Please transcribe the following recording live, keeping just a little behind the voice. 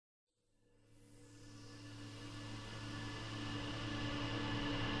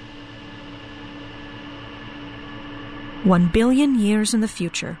1 billion years in the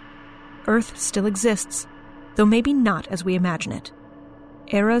future, Earth still exists, though maybe not as we imagine it.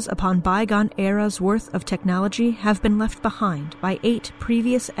 Eras upon bygone eras worth of technology have been left behind by 8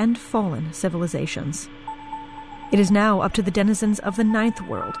 previous and fallen civilizations. It is now up to the denizens of the 9th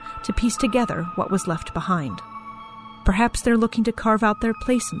world to piece together what was left behind. Perhaps they're looking to carve out their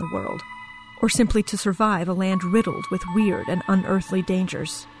place in the world, or simply to survive a land riddled with weird and unearthly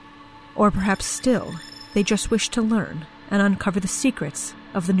dangers. Or perhaps still, they just wish to learn and uncover the secrets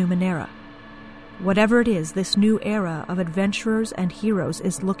of the Numenera. Whatever it is this new era of adventurers and heroes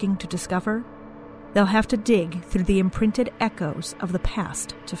is looking to discover, they'll have to dig through the imprinted echoes of the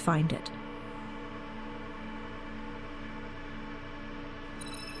past to find it.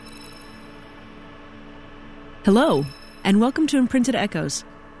 Hello, and welcome to Imprinted Echoes,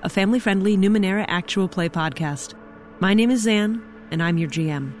 a family-friendly Numenera actual play podcast. My name is Zan, and I'm your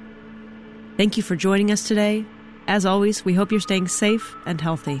GM. Thank you for joining us today. As always, we hope you're staying safe and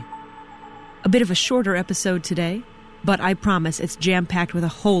healthy. A bit of a shorter episode today, but I promise it's jam-packed with a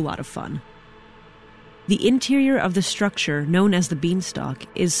whole lot of fun. The interior of the structure known as the Beanstalk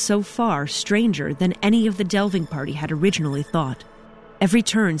is so far stranger than any of the delving party had originally thought. Every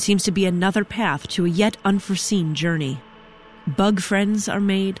turn seems to be another path to a yet unforeseen journey. Bug friends are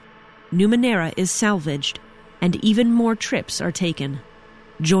made, Numenera is salvaged, and even more trips are taken.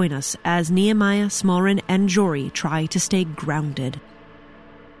 Join us as Nehemiah, Smallrin, and Jory try to stay grounded.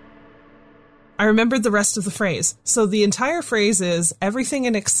 I remembered the rest of the phrase. So the entire phrase is, everything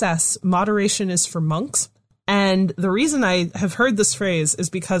in excess, moderation is for monks. And the reason I have heard this phrase is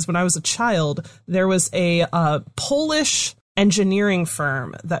because when I was a child, there was a Polish engineering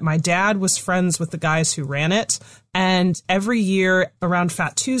firm that my dad was friends with the guys who ran it. And every year around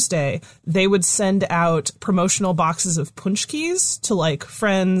Fat Tuesday, they would send out promotional boxes of punchkis to like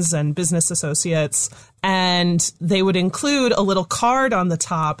friends and business associates. And they would include a little card on the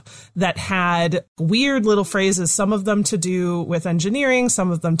top that had weird little phrases, some of them to do with engineering,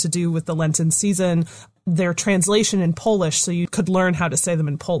 some of them to do with the Lenten season, their translation in Polish, so you could learn how to say them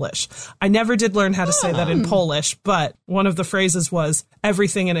in Polish. I never did learn how to say that in Polish, but one of the phrases was,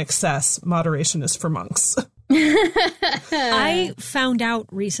 everything in excess, moderation is for monks. I found out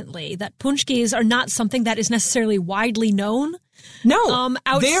recently that punchkis are not something that is necessarily widely known. No.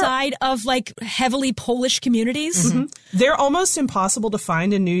 Outside of like heavily Polish communities. Mm-hmm. They're almost impossible to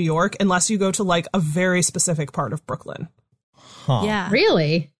find in New York unless you go to like a very specific part of Brooklyn. Huh. Yeah.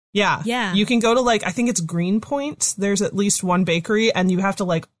 Really? Yeah. Yeah. You can go to like, I think it's Greenpoint. There's at least one bakery and you have to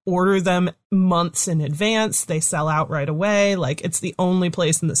like order them months in advance. They sell out right away. Like it's the only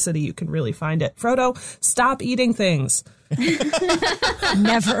place in the city you can really find it. Frodo, stop eating things.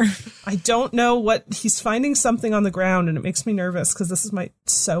 Never. I don't know what he's finding something on the ground and it makes me nervous because this is my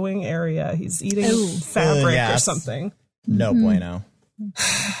sewing area. He's eating fabric or something. No bueno.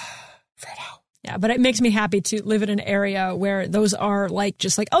 Yeah, but it makes me happy to live in an area where those are like,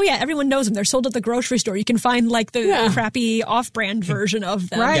 just like, oh yeah, everyone knows them. They're sold at the grocery store. You can find like the crappy off-brand version of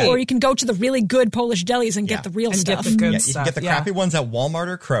them. Right. Or you can go to the really good Polish delis and get the real stuff. Get the good You stuff. can get the crappy ones at Walmart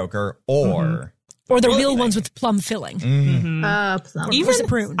or Kroger or... Or the real ones with plum filling. Plum. Even Or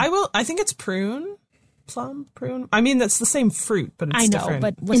prune. I think it's prune. Plum, prune. I mean, that's the same fruit, but it's I know, different.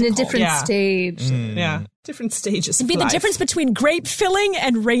 but what's In it a called? different Yeah. stage. Yeah. Different stages It'd be of the life. difference between grape filling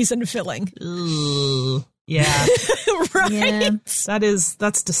and raisin filling. Ugh. Yeah. Right? Yeah.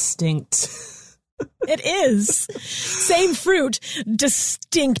 That's distinct. It is. Same fruit,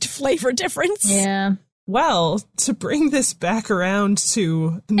 distinct flavor difference. Yeah. Well, to bring this back around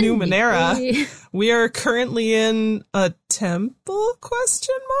to Numenera, we are currently in a temple, ?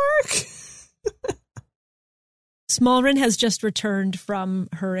 Smallrin has just returned from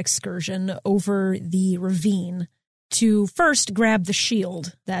her excursion over the ravine to first grab the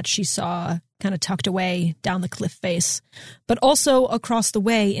shield that she saw kind of tucked away down the cliff face, but also across the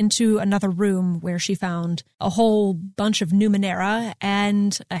way into another room where she found a whole bunch of Numenera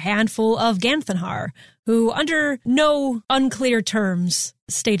and a handful of Ganthanhar, who, under no unclear terms,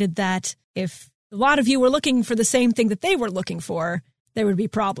 stated that if a lot of you were looking for the same thing that they were looking for, there would be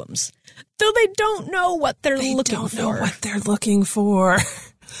problems. Though they don't know what they're looking for. They don't know what they're looking for,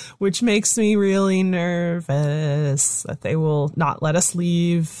 which makes me really nervous that they will not let us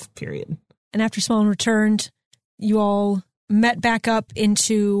leave, period. And after Smallrin returned, you all met back up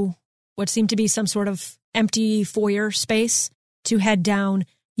into what seemed to be some sort of empty foyer space to head down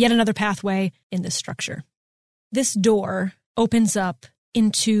yet another pathway in this structure. This door opens up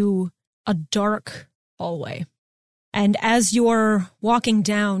into a dark hallway. And as you're walking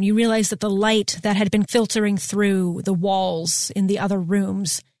down, you realize that the light that had been filtering through the walls in the other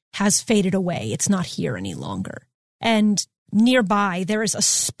rooms has faded away. It's not here any longer. And nearby, there is a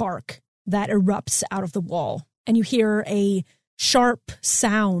spark that erupts out of the wall. And you hear a sharp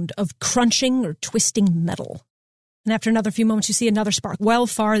sound of crunching or twisting metal. And after another few moments, you see another spark well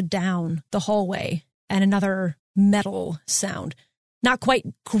far down the hallway and another metal sound. Not quite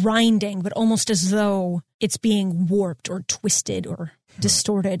grinding, but almost as though it's being warped or twisted or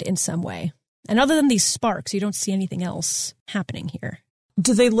distorted in some way. And other than these sparks, you don't see anything else happening here.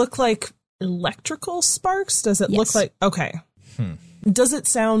 Do they look like electrical sparks? Does it look like... Okay. Does it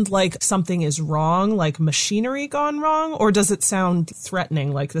sound like something is wrong, like machinery gone wrong? Or does it sound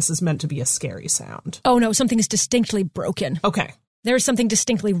threatening, like this is meant to be a scary sound? Oh, no, something is distinctly broken. Okay. There's something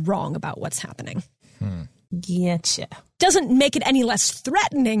distinctly wrong about what's happening. Getcha. Doesn't make it any less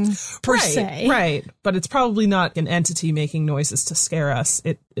threatening, per se. Right. But it's probably not an entity making noises to scare us.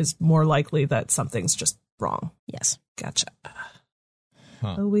 It is more likely that something's just wrong. Yes. Gotcha.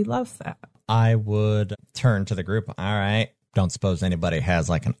 Oh, we love that. I would turn to the group. All right. Don't suppose anybody has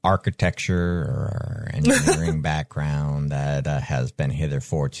like an architecture or engineering background that has been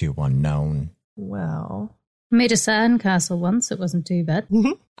hitherto unknown. Well, Made a sandcastle once. It wasn't too bad.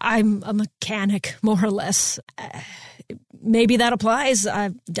 I'm a mechanic, more or less. Maybe that applies.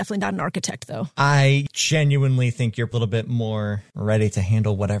 I'm definitely not an architect, though. I genuinely think you're a little bit more ready to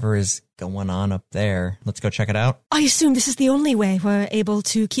handle whatever is going on up there. Let's go check it out. I assume this is the only way we're able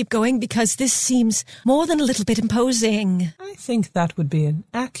to keep going because this seems more than a little bit imposing. I think that would be an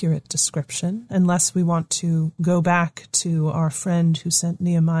accurate description, unless we want to go back to our friend who sent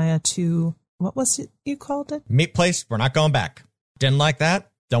Nehemiah to, what was it you called it? Meat place, we're not going back. Didn't like that.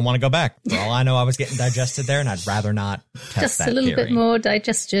 Don't want to go back. For all I know, I was getting digested there, and I'd rather not test Just that a little theory. bit more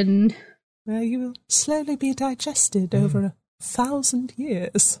digestion. Well, you will slowly be digested over 1,000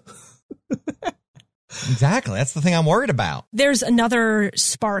 years. Exactly. That's the thing I'm worried about. There's another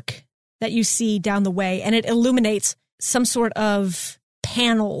spark that you see down the way, and it illuminates some sort of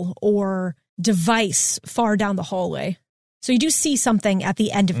panel or device far down the hallway. So you do see something at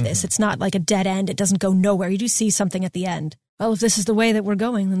the end of this. It's not like a dead end. It doesn't go nowhere. You do see something at the end. Well, if this is the way that we're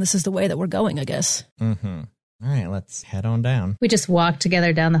going, then this is the way that we're going, I guess. Mm-hmm. All right, let's head on down. We just walk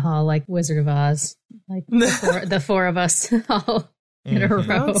together down the hall like Wizard of Oz. Like the four of us all in a row.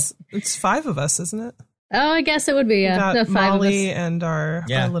 No, it's 5 of us, isn't it? Oh, I guess it would be, We yeah. got The 5 Molly of us. and our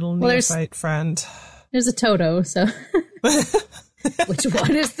little Well, there's- neophyte friend. There's a Toto, so. Which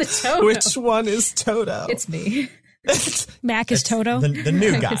one is the Toto? Which one is Toto? It's me. Mac is Toto. The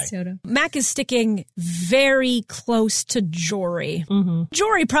new guy. It's Toto. Mac is sticking very close to Jory.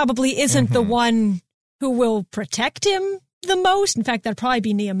 Jory probably isn't the one who will protect him the most. In fact, that'd probably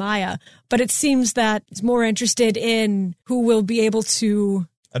be Nehemiah. But it seems that he's more interested in who will be able to...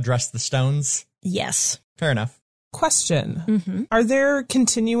 Address the stones. Yes. Fair enough. Question. Are there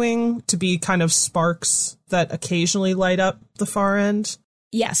continuing to be kind of sparks that occasionally light up the far end?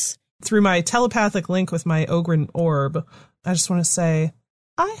 Yes. Through my telepathic link with my Ogren orb, I just want to say,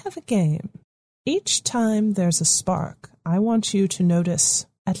 I have a game. Each time there's a spark, I want you to notice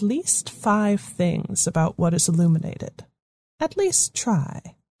at least 5 things about what is illuminated. At least try.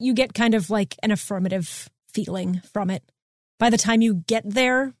 You get kind of like an affirmative feeling from it. By the time you get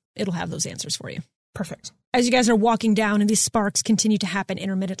there, it'll have those answers for you. Perfect. As you guys are walking down and these sparks continue to happen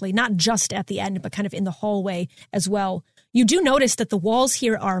intermittently, not just at the end, but kind of in the hallway as well, you do notice that the walls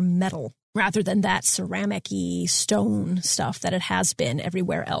here are metal rather than that ceramic-y stone stuff that it has been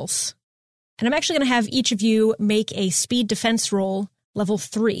everywhere else. And I'm actually going to have each of you make a speed defense roll level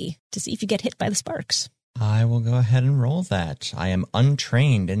 3 to see if you get hit by the sparks. I will go ahead and roll that. I am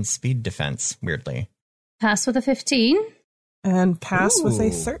untrained in speed defense, weirdly. Pass with a 15. And pass with a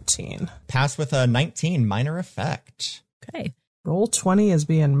Ooh. 13. Pass with a 19, minor effect. Okay. Roll 20 is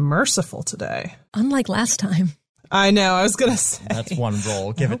being merciful today. Unlike last time. I know, I was going to say. That's one roll.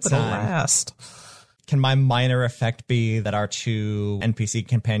 I Give hope it it'll time. last. Can my minor effect be that our 2 NPC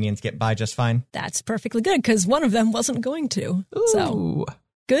companions get by just fine? That's perfectly good because one of them wasn't going to. So, Ooh.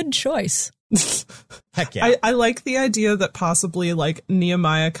 good choice. Heck yeah. I like the idea that possibly like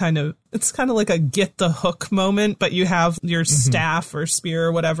Nehemiah it's kind of like a get the hook moment, but you have your staff or spear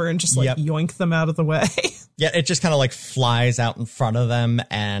or whatever and just like yoink them out of the way. Yeah, it just kind of like flies out in front of them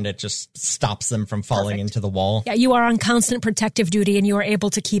and it just stops them from falling into the wall. Yeah, you are on constant protective duty and you are able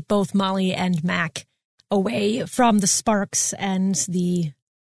to keep both Molly and Mac away from the sparks and the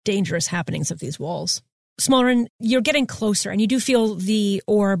dangerous happenings of these walls. Smolren, you're getting closer and you do feel the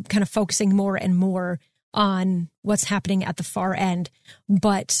orb kind of focusing more and more on what's happening at the far end.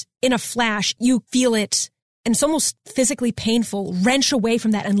 But in a flash, you feel it, and it's almost physically painful, wrench away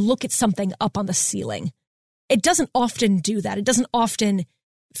from that and look at something up on the ceiling. It doesn't often do that. It doesn't often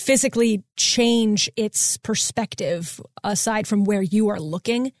physically change its perspective aside from where you are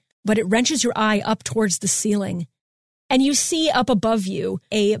looking, but it wrenches your eye up towards the ceiling. And you see up above you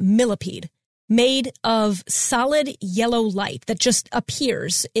a millipede made of solid yellow light that just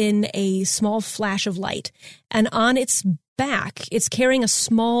appears in a small flash of light. And on its back, it's carrying a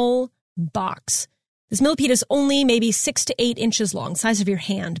small box. This millipede is only maybe 6 to 8 inches long, size of your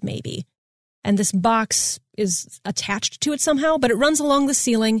hand maybe. And this box is attached to it somehow, but it runs along the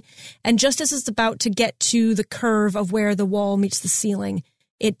ceiling. And just as it's about to get to the curve of where the wall meets the ceiling,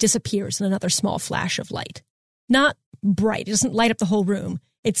 it disappears in another small flash of light. Not bright. It doesn't light up the whole room.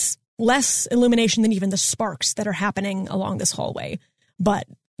 It's less illumination than even the sparks that are happening along this hallway. But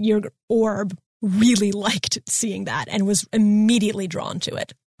your orb really liked seeing that and was immediately drawn to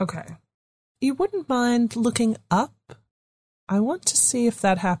it. Okay. You wouldn't mind looking up? I want to see if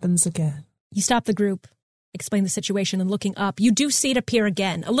that happens again. You stop the group, explain the situation, and looking up, you do see it appear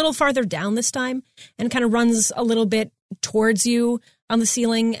again, a little farther down this time, and kind of runs a little bit towards you on the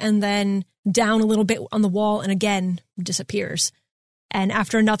ceiling and then down a little bit on the wall and again disappears. And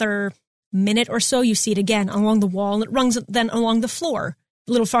after another minute or so, you see it again along the wall, and it runs then along the floor,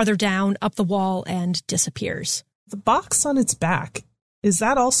 a little farther down, up the wall, and disappears. The box on its back, is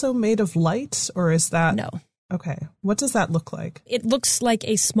that also made of light, or is that... No. Okay. What does that look like? It looks like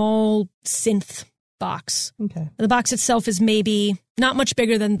a small synth box. Okay. The box itself is maybe not much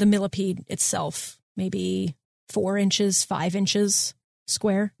bigger than the millipede itself, maybe 4 inches, 5 inches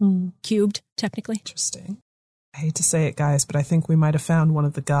square, cubed, technically. Interesting. I hate to say it, guys, but I think we might have found one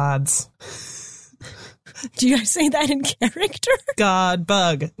of the gods. Do you guys say that in character? God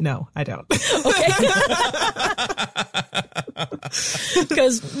bug. No, I don't. Okay.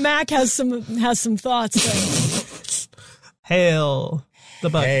 Because Mac has some thoughts. Hail the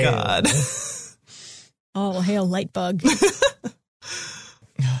bug god. Oh, hail light bug.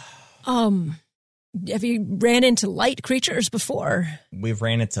 Have you ran into light creatures before? We've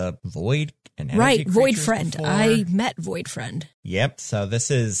ran into void and energy right, Void creatures Friend. before. I met Void Friend. Yep. So this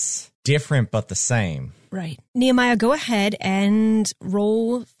is different but the same. Right. Nehemiah, go ahead and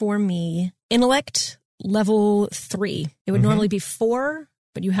roll for me intellect level 3. It would normally be 4,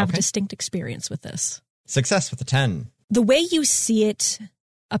 but you have a distinct experience with this. Success with a 10. The way you see it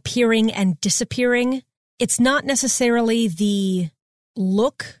appearing and disappearing, it's not necessarily the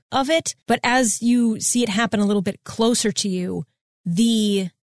look of it, but as you see it happen a little bit closer to you, the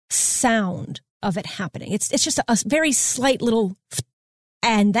sound of it happening. It's just a very slight little,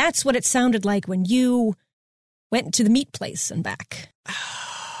 and that's what it sounded like when you went to the meat place and back.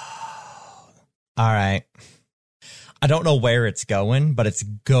 All right. I don't know where it's going, but it's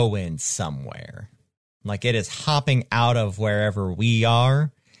going somewhere. Like it is hopping out of wherever we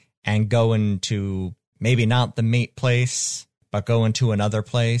are and going to maybe not the meat place, but going to another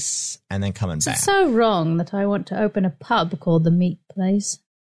place and then coming back. It's so wrong that I want to open a pub called the Meat Place.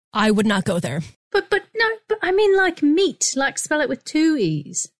 I would not go there. But I mean like meat, like spell it with 2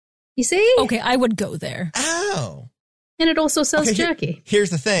 E's. You see? Okay, I would go there. Oh. And it also sells jerky. Here's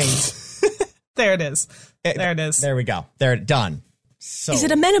the thing. There it is. There it is. There we go. There, done. So, Is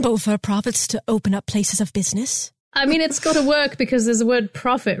it amenable for prophets to open up places of business? I mean, it's got to work because there's the word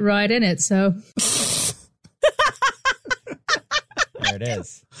profit right in it, so... There it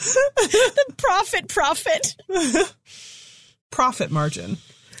is. The profit. Profit margin.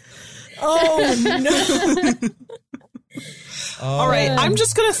 Oh, no. All right, I'm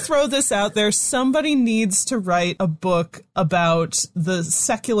just going to throw this out there. Somebody needs to write a book about the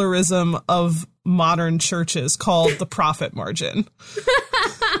secularism of modern churches called The Profit Margin.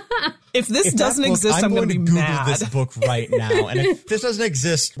 If this doesn't exist, I'm going to be Google mad. this book right now. And if this doesn't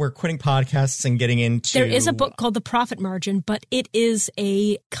exist, we're quitting podcasts and getting into... There is a book called The Profit Margin, but it is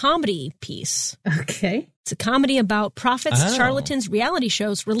a comedy piece. Okay. It's a comedy about prophets, charlatans, reality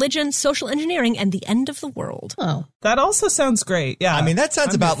shows, religion, social engineering, and the end of the world. Oh. That also sounds great. Yeah. I mean, that sounds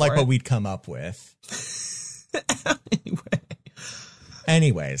I'm about here like for what it. we'd come up with. Anyway.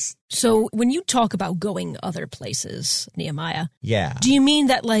 Anyways. So when you talk about going other places, Nehemiah, Yeah. do you mean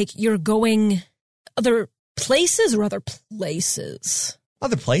that like you're going other places or other places?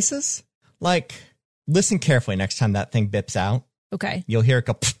 Other places? Like, listen carefully next time that thing bips out. Okay. You'll hear it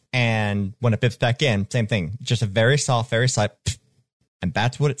go, pfft, and when it bips back in, same thing. Just a very soft, very slight, pfft. And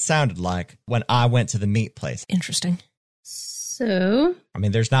that's what it sounded like when I went to the meat place. Interesting. So... I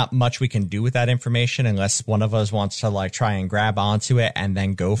mean, there's not much we can do with that information unless one of us wants to like try and grab onto it and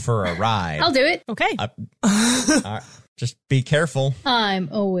then go for a ride. I'll do it. Okay. All right. Just be careful. I'm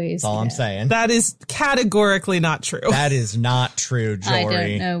always That's all I'm here. saying. That is categorically not true. That is not true, I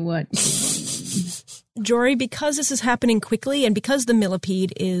Jory. don't know what... Jory, Jory, because this is happening quickly and because the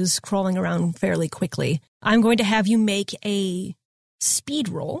millipede is crawling around fairly quickly, I'm going to have you make a speed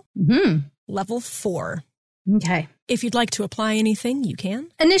roll, level 4. Okay. If you'd like to apply anything, you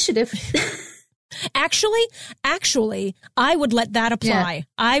can. Initiative. Actually, I would let that apply. Yeah.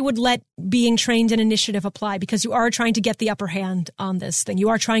 I would let being trained in initiative apply because you are trying to get the upper hand on this thing. You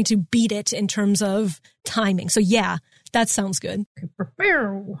are trying to beat it in terms of timing. So yeah, that sounds good.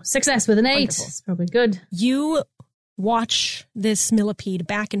 Success with an 8. Wonderful. It's probably good. You watch this millipede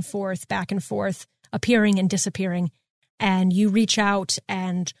back and forth, appearing and disappearing, and you reach out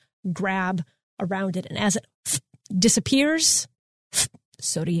and grab around it. And as it disappears,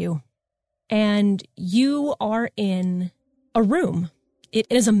 so do you. And you are in a room. It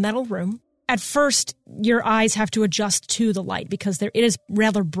is a metal room. At first, your eyes have to adjust to the light because it is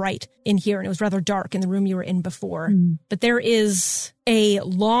rather bright in here, and it was rather dark in the room you were in before. But there is a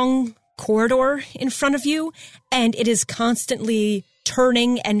long corridor in front of you, and it is constantly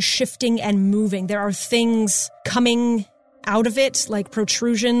turning and shifting and moving. There are things coming out of it, like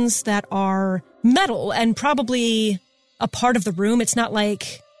protrusions that are metal and probably a part of the room. It's not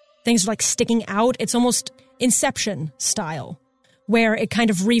like things are like sticking out. It's almost Inception style, where it kind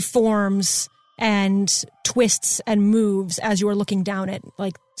of reforms and twists and moves as you are looking down it,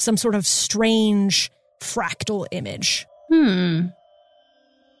 like some sort of strange fractal image.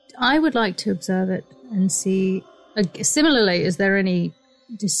 I would like to observe it and see. Similarly, is there any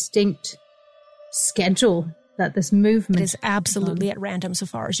distinct schedule that this movement It is absolutely at random so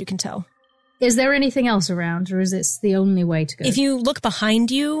far as you can tell. Is there anything else around, or is it the only way to go? If you look behind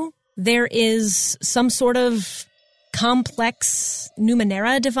you, there is some sort of complex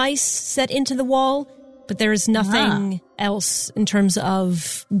Numenera device set into the wall, but there is nothing else in terms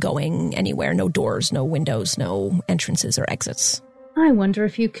of going anywhere. No doors, no windows, no entrances or exits. I wonder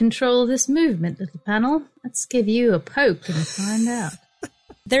if you control this movement, little panel. Let's give you a poke and find out.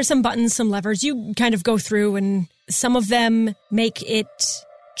 There's some buttons, some levers. You kind of go through, and some of them make it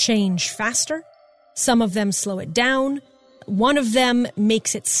change faster. Some of them slow it down. One of them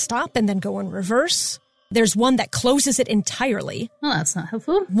makes it stop and then go in reverse. There's one that closes it entirely. Well, that's not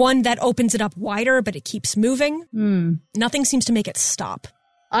helpful. One that opens it up wider, but it keeps moving. Nothing seems to make it stop.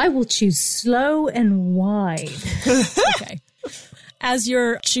 I will choose slow and wide. Okay. As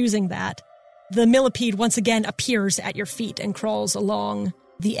you're choosing that, the millipede once again appears at your feet and crawls along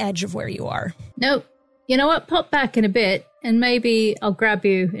the edge of where you are. Nope. You know what? Pop back in a bit, and maybe I'll grab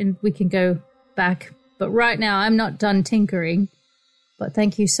you and we can go back. But right now, I'm not done tinkering. But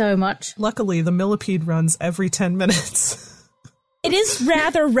thank you so much. Luckily, the millipede runs every 10 minutes. It is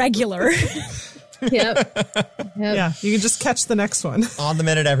rather regular. Yep. Yeah, you can just catch the next one. On the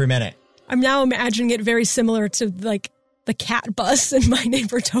minute, every minute. I'm now imagining it very similar to, like, the cat bus in My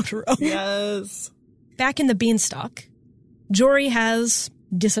Neighbor Totoro. Yes. Back in the beanstalk, Jory has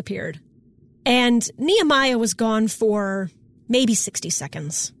disappeared. And Nehemiah was gone for maybe 60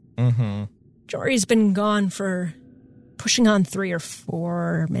 seconds. Jory's been gone for pushing on 3 or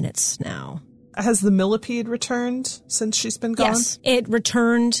 4 minutes now. Has the millipede returned since she's been gone? Yes, it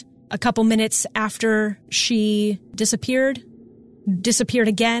returned a couple minutes after she disappeared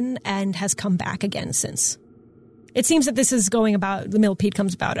again, and has come back again since. It seems that this is going about, the millipede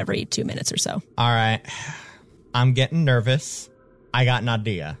comes about every 2 minutes or so. All right. I'm getting nervous. I got an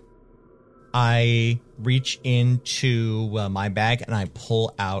idea. I reach into my bag and I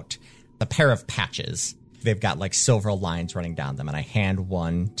pull out a pair of patches. They've got like silver lines running down them, and I hand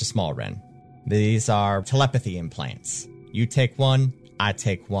one to Smallrin. These are telepathy implants. You take one, I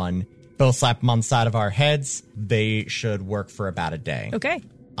take one. Both slap them on the side of our heads. They should work for about a day. Okay.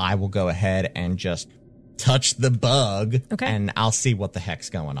 I will go ahead and just touch the bug, Okay. and I'll see what the heck's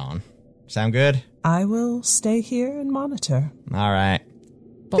going on. Sound good? I will stay here and monitor. All right.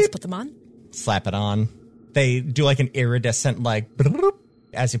 Both put them on. Slap it on. They do like an iridescent, like, bloop,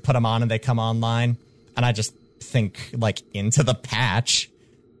 as you put them on and they come online. And I just think, like, into the patch.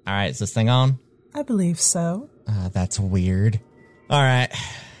 All right, is this thing on? I believe so. That's weird. All right.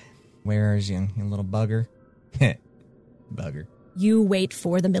 Where is you little bugger? Bugger. You wait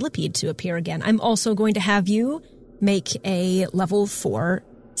for the millipede to appear again. I'm also going to have you make a level 4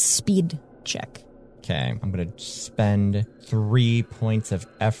 speed check. Okay, I'm going to spend 3 points of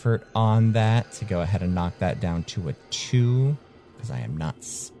effort on that to go ahead and knock that down to a 2, because I am not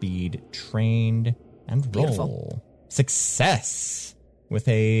speed trained. And roll. Beautiful. Success with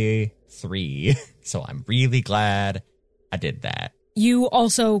a 3. So I'm really glad I did that. You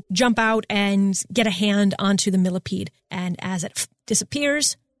also jump out and get a hand onto the millipede, and as it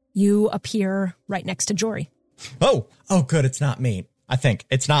disappears, you appear right next to Jory. Oh, good, it's not me. I think.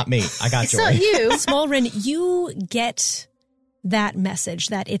 It's not me. I got It's Jory. not you. Smallrin, you get that message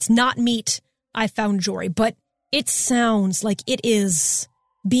that it's not meat, I found Jory, but it sounds like it is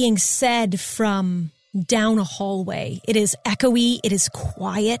being said from down a hallway. It is echoey, it is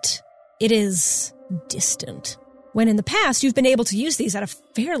quiet, it is distant. When in the past, you've been able to use these at a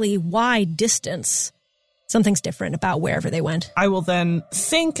fairly wide distance. Something's different about wherever they went. I will then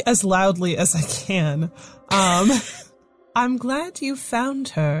think as loudly as I can. I'm glad you found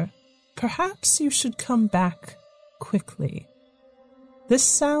her. Perhaps you should come back quickly. This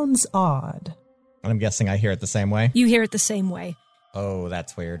sounds odd. I'm guessing I hear it the same way. You hear it the same way. Oh,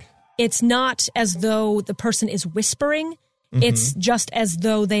 that's weird. It's not as though the person is whispering. Mm-hmm. It's just as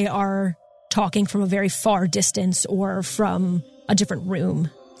though they are talking from a very far distance or from a different room.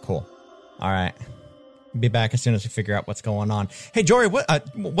 Cool. All right. Be back as soon as we figure out what's going on. Hey, Jory,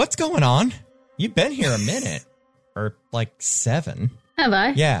 what's going on? You've been here a minute. Or like 7. Have I?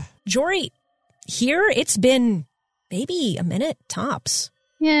 Yeah. Jory, here it's been maybe a minute tops.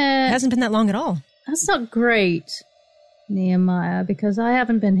 It Yeah. hasn't been that long at all. That's not great, Nehemiah, because I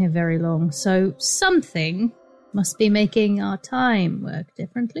haven't been here very long. So something must be making our time work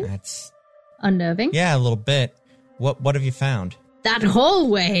differently. That's Unnerving. yeah, a little bit. What have you found? That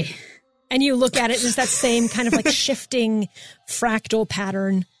hallway. And you look at it, there's that same kind of like shifting fractal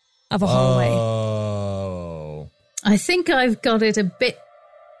pattern of a hallway. Oh. I think I've got it a bit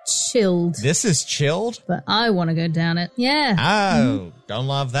chilled, This is chilled? but I want to go down it. Yeah. Oh, don't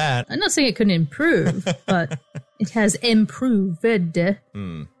love that. I'm not saying it couldn't improve, but it has improved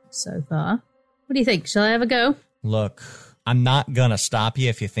so far. What do you think? Shall I have a go? Look, I'm not gonna stop you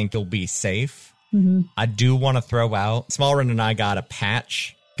if you think you'll be safe. I do want to throw out, Smallrin and I got a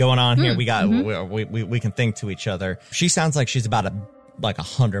patch going on here. We got we can think to each other. She sounds like she's about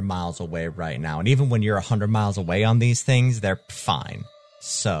 100 miles away right now, and even when you're 100 miles away on these things, they're fine.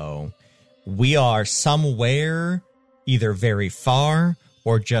 So we are somewhere either very far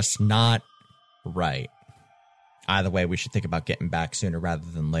or just not right. Either way, we should think about getting back sooner rather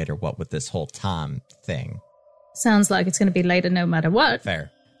than later. What with this whole time thing? Sounds like it's going to be later no matter what.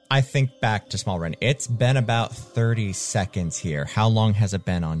 Fair. I think back to Smallrin. It's been about 30 seconds here. How long has it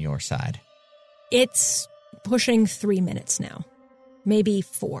been on your side? It's pushing 3 minutes now. Maybe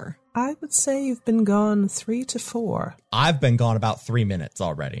 4. I would say you've been gone 3 to 4. I've been gone about 3 minutes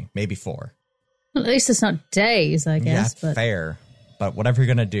already. Maybe 4. Well, at least it's not days, I guess. Yeah, but fair. But whatever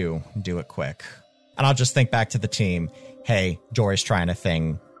you're going to do it quick. And I'll just think back to the team. Hey, Jory's trying a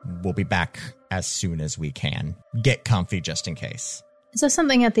thing. We'll be back as soon as we can. Get comfy just in case. is there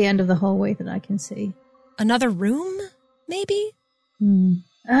something at the end of the hallway that I can see? Another room, maybe?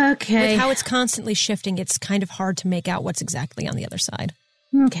 Okay. With how it's constantly shifting, it's kind of hard to make out what's exactly on the other side.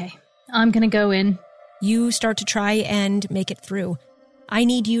 Okay. I'm going to go in. You start to try and make it through. I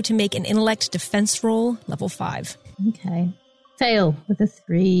need you to make an intellect defense roll, level 5. Okay. Fail with a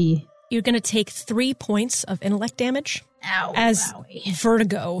 3. You're going to take 3 points of intellect damage Ow. as wowie.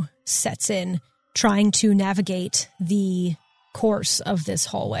 vertigo sets in, trying to navigate the course of this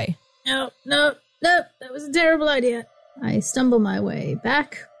hallway. No. That was a terrible idea. I stumble my way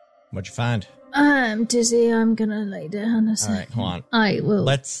back. What'd you find? I'm dizzy. I'm going to lay down a All second. right, hold on. I will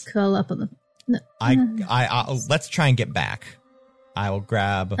Let's- curl up on the... No. I let's try and get back. I will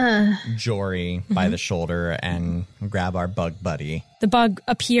grab Jory by the shoulder and grab our bug buddy. The bug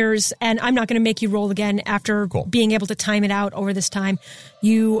appears, and I'm not going to make you roll again after Cool. being able to time it out over this time.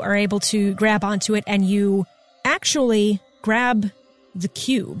 You are able to grab onto it, and you actually grab the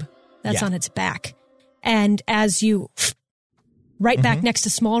cube that's Yeah. on its back. And as you right back next to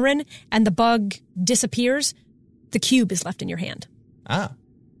Smallrin, and the bug disappears, the cube is left in your hand. Ah,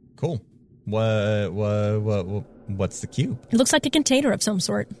 cool. What's the cube? It looks like a container of some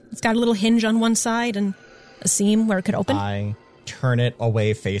sort. It's got a little hinge on one side and a seam where it could open. I turn it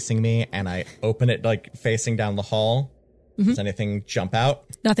away facing me and I open it like facing down the hall. Does anything jump out?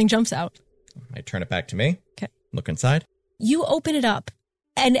 Nothing jumps out. I turn it back to me. Okay. Look inside. You open it up,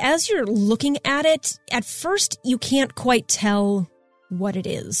 and as you're looking at it, at first you can't quite tell what it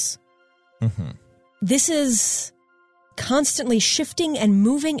is. This is constantly shifting and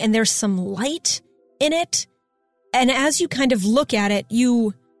moving, and there's some light in it. And as you kind of look at it,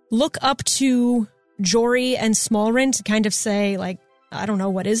 you look up to Jory and Smallrin to kind of say, like, I don't know,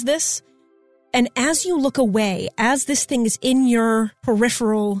 what is this? And as you look away, as this thing is in your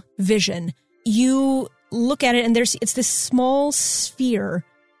peripheral vision, you look at it and it's this small sphere,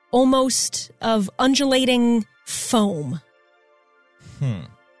 almost of undulating foam.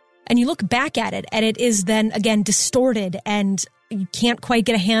 And you look back at it, and it is then, again, distorted, and you can't quite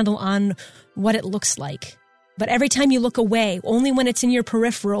get a handle on what it looks like. But every time you look away, only when it's in your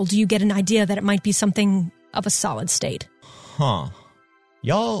peripheral do you get an idea that it might be something of a solid state. Huh.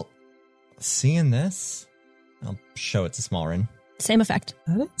 Y'all seeing this? I'll show it to Smallrin. Same effect.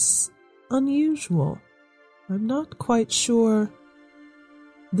 That is unusual. I'm not quite sure.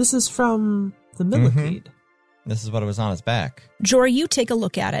 This is from the millipede. This is what it was on his back. Jory, you take a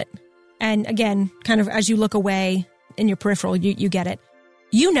look at it. And again, kind of as you look away in your peripheral, you get it.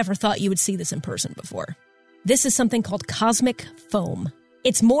 You never thought you would see this in person before. This is something called cosmic foam.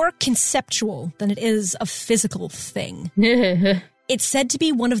 It's more conceptual than it is a physical thing. It's said to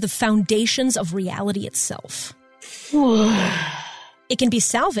be one of the foundations of reality itself. It can be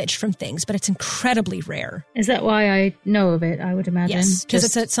salvaged from things, but it's incredibly rare. Is that why I know of it, I would imagine? Yes,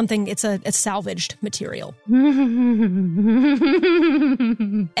 because it's a salvaged material.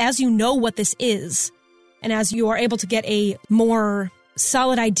 As you know what this is, and as you are able to get a more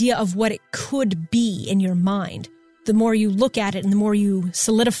solid idea of what it could be in your mind, the more you look at it and the more you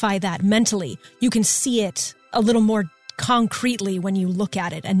solidify that mentally, you can see it a little more concretely when you look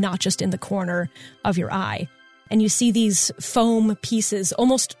at it and not just in the corner of your eye. And you see these foam pieces,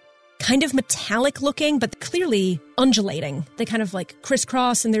 almost kind of metallic looking, but clearly undulating. They kind of like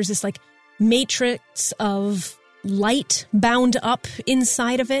crisscross, and there's this like matrix of light bound up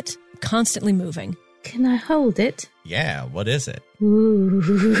inside of it, constantly moving. Can I hold it? Yeah, what is it? Ooh.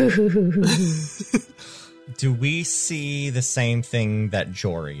 Do we see the same thing that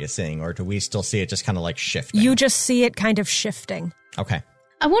Jory is seeing, or do we still see it just kind of like shifting? You just see it kind of shifting. Okay.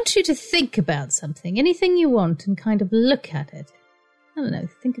 I want you to think about something, anything you want, and kind of look at it. I don't know,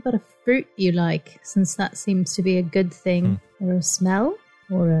 think about a fruit you like, since that seems to be a good thing, or a smell,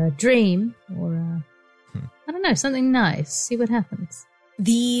 or a dream, or I don't know, something nice. See what happens.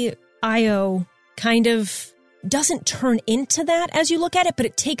 The Io kind of doesn't turn into that as you look at it, but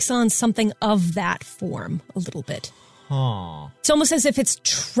it takes on something of that form a little bit. Huh. It's almost as if it's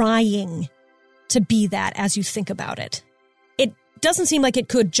trying to be that as you think about it. It doesn't seem like it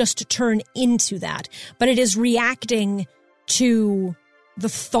could just turn into that, but it is reacting to the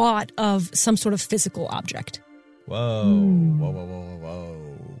thought of some sort of physical object. Whoa.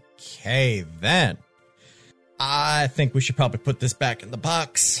 Whoa. Okay, then. I think we should probably put this back in the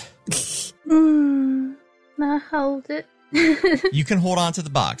box. Now hold it. You can hold on to the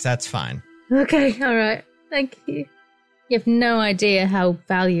box. That's fine. Okay, all right. Thank you. You have no idea how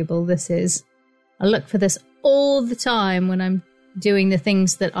valuable this is. I look for this all the time when I'm doing the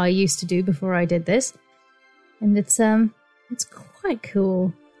things that I used to do before I did this. And it's quite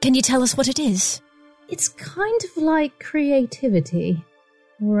cool. Can you tell us what it is? It's kind of like creativity.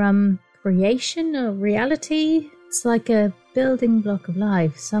 Or, creation or reality. It's like a building block of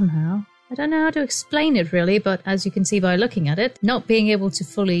life somehow. I don't know how to explain it really, but as you can see by looking at it, not being able to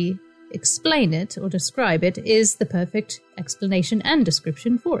fully explain it or describe it is the perfect explanation and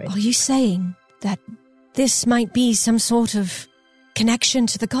description for it. Are you saying that this might be some sort of connection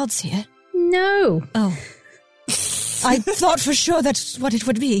to the gods here? No. Oh. I thought for sure that's what it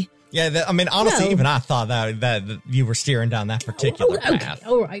would be. Yeah, honestly, No. even I thought that you were steering down that particular path. Okay,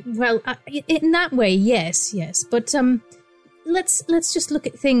 all right. Well, in that way, yes. But let's just look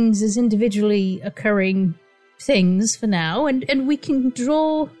at things as individually occurring things for now, and we can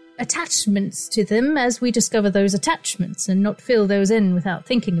draw attachments to them as we discover those attachments, and not fill those in without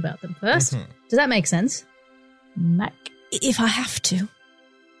thinking about them first. Mm-hmm. Does that make sense, Mac? If I have to.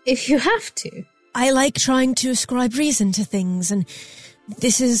 If you have to. I like trying to ascribe reason to things, and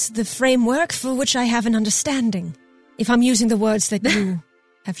this is the framework for which I have an understanding. If I'm using the words that you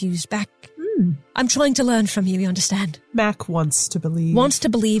have used back, I'm trying to learn from you understand? Mac wants to believe. Wants to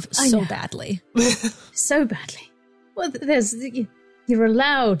believe I so know. badly. So badly. Well, you're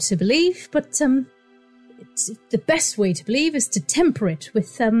allowed to believe, but the best way to believe is to temper it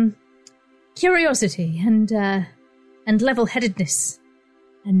with curiosity and level-headedness.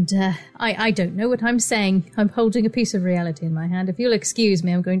 And I don't know what I'm saying. I'm holding a piece of reality in my hand. If you'll excuse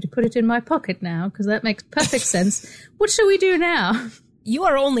me, I'm going to put it in my pocket now, because that makes perfect sense. What shall we do now? You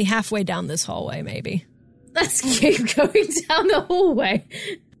are only halfway down this hallway, maybe. Let's keep going down the hallway.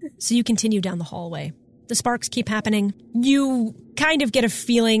 So you continue down the hallway. The sparks keep happening. You kind of get a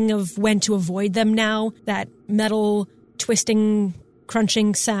feeling of when to avoid them now. That metal twisting,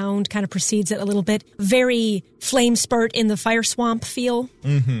 crunching sound kind of precedes it a little bit. Very flame spurt in the fire swamp feel.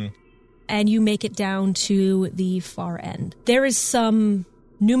 Mm-hmm. And you make it down to the far end. There is some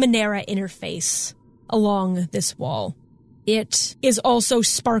Numenera interface along this wall. It is also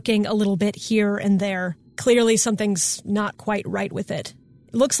sparking a little bit here and there. Clearly something's not quite right with it.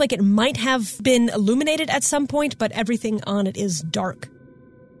 It looks like it might have been illuminated at some point, but everything on it is dark.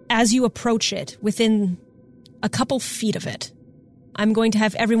 As you approach it, within a couple feet of it. I'm going to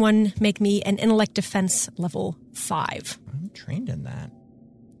have everyone make me an intellect defense level 5. I'm trained in that.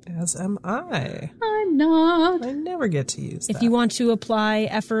 As am I. I'm not. I never get to use that. If you want to apply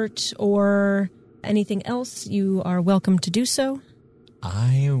effort or anything else, you are welcome to do so.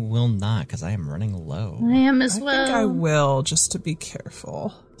 I will not, because I am running low. I am as I well. think I will, just to be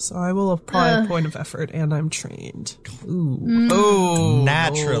careful. So I will apply a point of effort, and I'm trained. Ooh. Oh.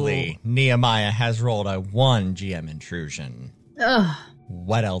 Naturally, Nehemiah has rolled a 1 GM intrusion. Ugh.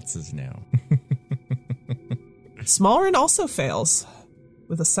 What else is new? Smallrin also fails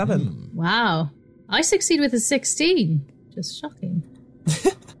with a 7. Wow. I succeed with a 16. Just shocking.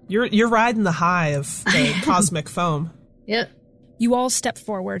 You're riding the high of the cosmic foam. Yep. You all step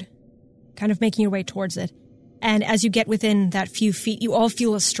forward, kind of making your way towards it. And as you get within that few feet, you all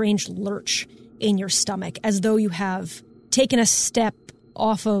feel a strange lurch in your stomach, as though you have taken a step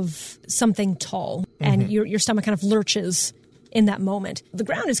off of something tall, and your stomach kind of lurches in that moment. The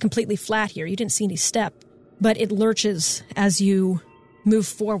ground is completely flat here. You didn't see any step, but it lurches as you move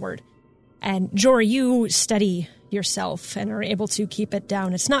forward. And Jory, you steady yourself and are able to keep it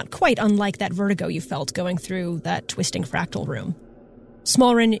down. It's not quite unlike that vertigo you felt going through that twisting fractal room.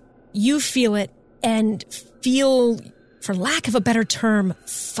 Smallrin, you feel it and feel, for lack of a better term,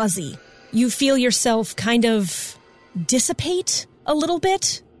 fuzzy. You feel yourself kind of dissipate a little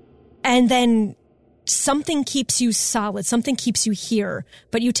bit, and then something keeps you solid, something keeps you here,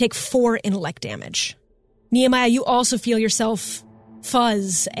 but you take 4 intellect damage. Nehemiah, you also feel yourself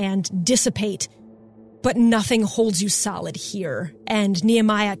fuzz and dissipate, but nothing holds you solid here, and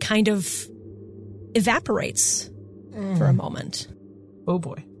Nehemiah kind of evaporates for a moment. Oh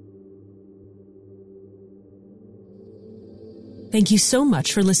boy. Thank you so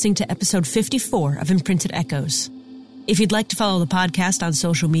much for listening to episode 54 of Imprinted Echoes. If you'd like to follow the podcast on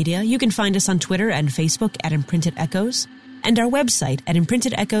social media, you can find us on Twitter and Facebook at Imprinted Echoes, and our website at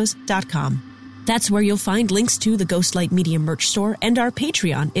imprintedechoes.com. That's where you'll find links to the Ghostlight Media merch store and our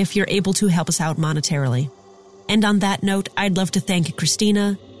Patreon if you're able to help us out monetarily. And on that note, I'd love to thank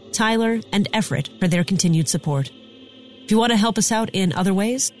Christina, Tyler, and Everett for their continued support. If you want to help us out in other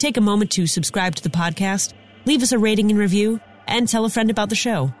ways, take a moment to subscribe to the podcast, leave us a rating and review, and tell a friend about the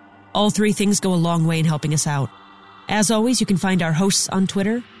show. All 3 things go a long way in helping us out. As always, you can find our hosts on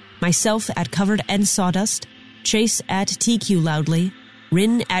Twitter, myself at Covered and Sawdust, Chase at TQ Loudly,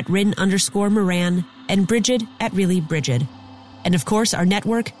 Rin at Rin_Moran, and Bridget at Really Bridget. And of course, our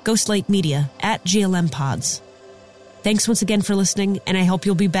network, Ghostlight Media, at GLM Pods. Thanks once again for listening, and I hope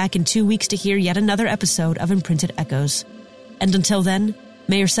you'll be back in 2 weeks to hear yet another episode of Imprinted Echoes. And until then,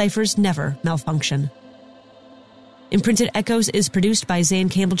 may your ciphers never malfunction. Imprinted Echoes is produced by Zan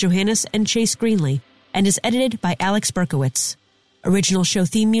Campbell-Johannes and Chase Greenley, and is edited by Alex Berkowitz. Original show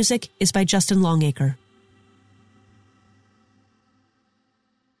theme music is by Justin Longacre.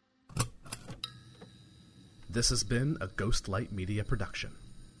 This has been a Ghostlight Media production.